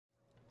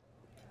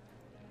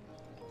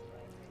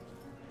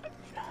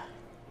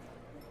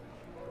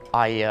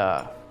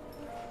I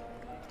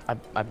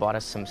bought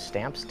us some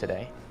stamps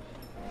today.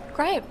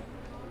 Great.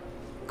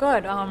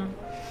 Good,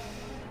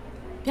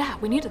 yeah,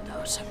 we needed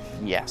those.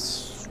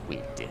 Yes,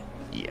 we did,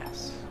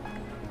 yes.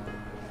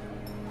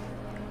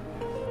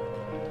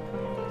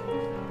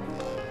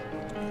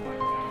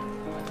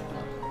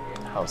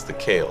 How's the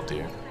kale,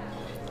 dear?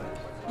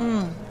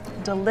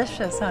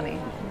 Delicious, honey.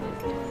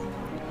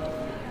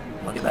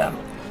 Look at that.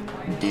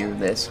 Dear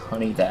this,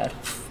 honey that.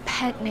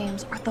 Pet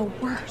names are the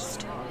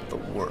worst. The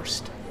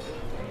worst.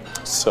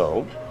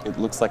 So, it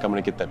looks like I'm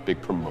gonna get that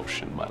big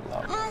promotion, my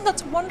love.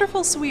 That's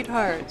wonderful,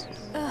 sweetheart.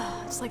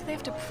 Ugh, it's like they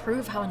have to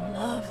prove how in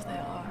love they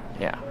are.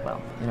 Yeah,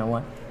 well, you know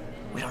what?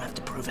 We don't have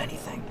to prove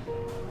anything.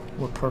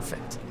 We're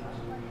perfect.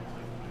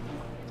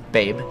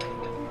 Babe.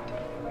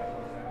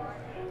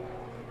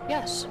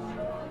 Yes.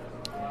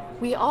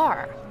 We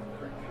are.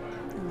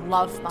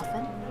 Love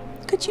muffin.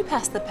 Could you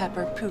pass the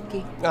pepper,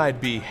 Pookie?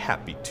 I'd be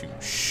happy to,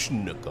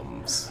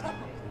 schnookums.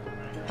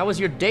 How was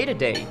your day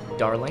today,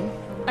 darling?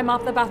 I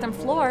mopped the bathroom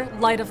floor,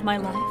 light of my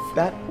life.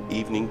 That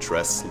evening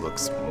dress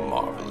looks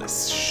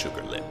marvelous,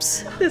 sugar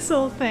lips. This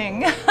whole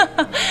thing.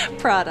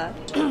 Prada.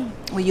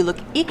 Well, you look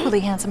equally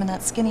handsome in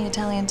that skinny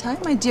Italian tie,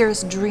 my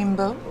dearest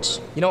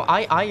dreamboat. You know,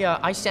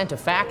 I sent a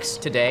fax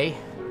today,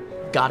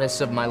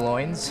 goddess of my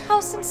loins. How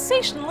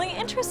sensationally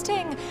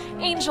interesting,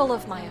 angel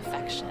of my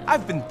affection.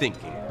 I've been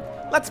thinking,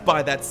 let's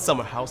buy that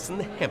summer house in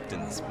the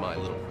Hamptons, my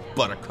little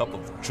buttercup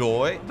of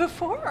joy.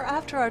 Before or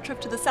after our trip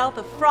to the south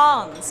of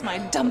France, my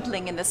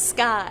dumpling in the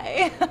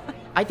sky?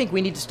 I think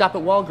we need to stop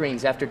at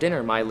Walgreens after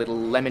dinner, my little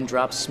lemon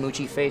drop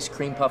smoochy face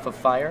cream puff of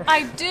fire.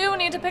 I do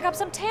need to pick up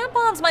some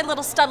tampons, my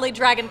little studly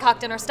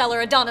dragon-cocked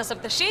interstellar Adonis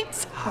of the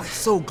sheets. I'm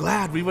so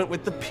glad we went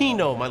with the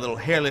Pinot, my little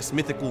hairless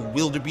mythical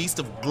wildebeest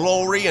of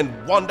glory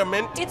and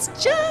wonderment. It's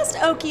just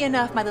oaky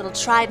enough, my little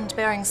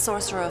trident-bearing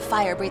sorcerer of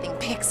fire-breathing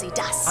pixie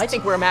dust. I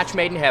think we're a match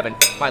made in heaven.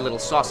 My little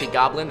saucy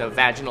goblin of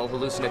vaginal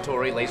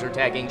hallucinatory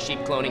laser-tagging,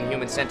 sheep-cloning,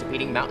 human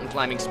centipeding,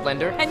 mountain-climbing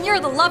splendor. And you're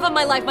the love of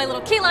my life, my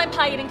little key lime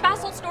pie-eating,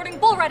 basalt-snorting,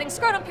 bull-riding,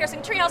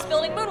 scrotum-piercing,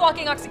 treehouse-building,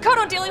 moonwalking,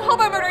 oxycodone-dealing,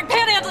 hobo-murdering,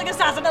 panhandling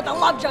assassin of the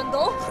love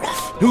jungle.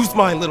 Who's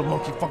my little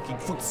monkey-fucking,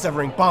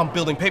 foot-severing,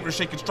 bomb-building,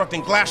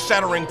 paper-shake-constructing,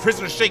 glass-shattering,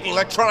 prisoner-shaking,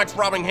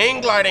 electronics-robbing,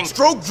 hang-gliding,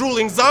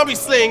 stroke-drooling,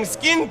 zombie-slaying,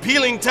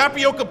 skin-peeling,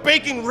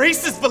 tapioca-baking,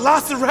 racist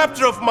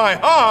velociraptor of my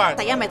heart!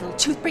 I am my little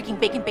tooth-breaking,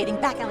 bacon-baiting,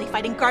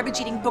 back-alley-fighting,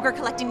 garbage-eating,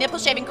 booger-collecting,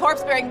 nipple-shaving,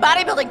 corpse-bearing,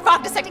 bodybuilding,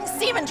 frog-dissecting,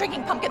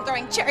 semen-drinking,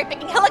 pumpkin-throwing,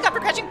 cherry-picking,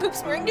 helicopter-crashing,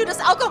 poop-smearing,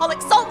 nudist,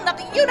 alcoholic, sultan of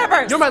the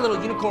universe! You're my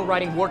little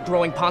unicorn-riding,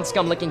 wart-growing, pond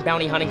scum-licking,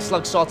 bounty-hunting,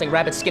 slug-salting,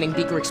 rabbit-skinning,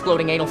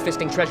 beaker-exploding,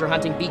 anal-fisting,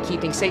 treasure-hunting,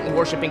 beekeeping,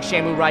 Satan-worshipping,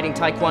 shamu-riding,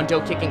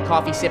 taekwondo-kicking,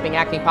 coffee-sipping,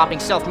 acne-popping,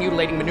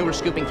 self-mutilating,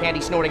 manure-scooping,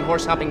 candy-snorting,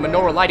 horse-humping,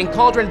 menorah-lighting,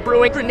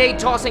 cauldron-brewing,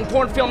 grenade-tossing,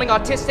 porn-filming,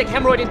 autistic,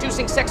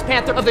 hemorrhoid-inducing,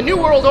 sex-panther of the New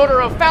World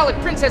Order of phallic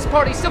princess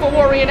party, Civil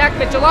War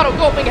reenactment,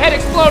 gelato-gulping,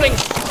 head-exploding.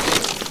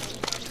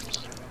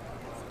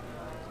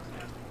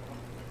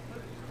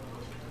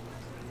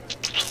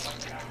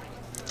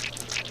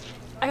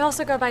 I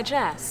also go by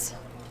Jess.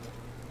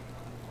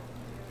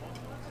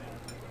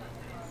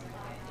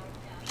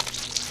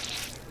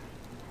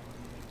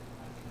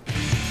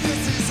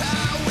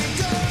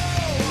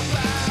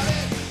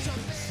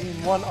 Scene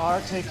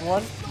 1R, take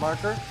 1,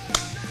 marker.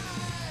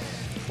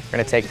 We're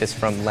gonna take this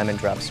from lemon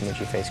drop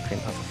smoochy face cream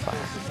puff of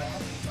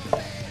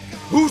fire.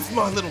 Who's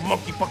my little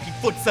monkey-fucking,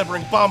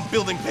 foot-severing,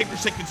 bomb-building,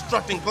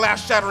 paper-shake-constructing,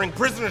 glass-shattering,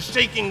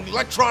 prisoner-shaking,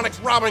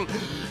 electronics-robbing,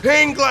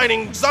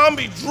 hang-gliding,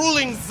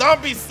 zombie-drooling,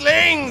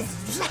 zombie-slaying,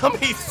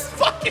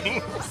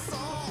 zombie-fucking...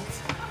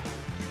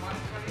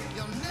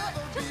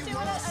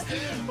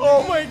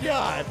 Oh my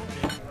god!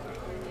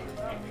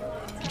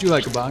 Would you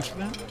like a box of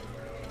that?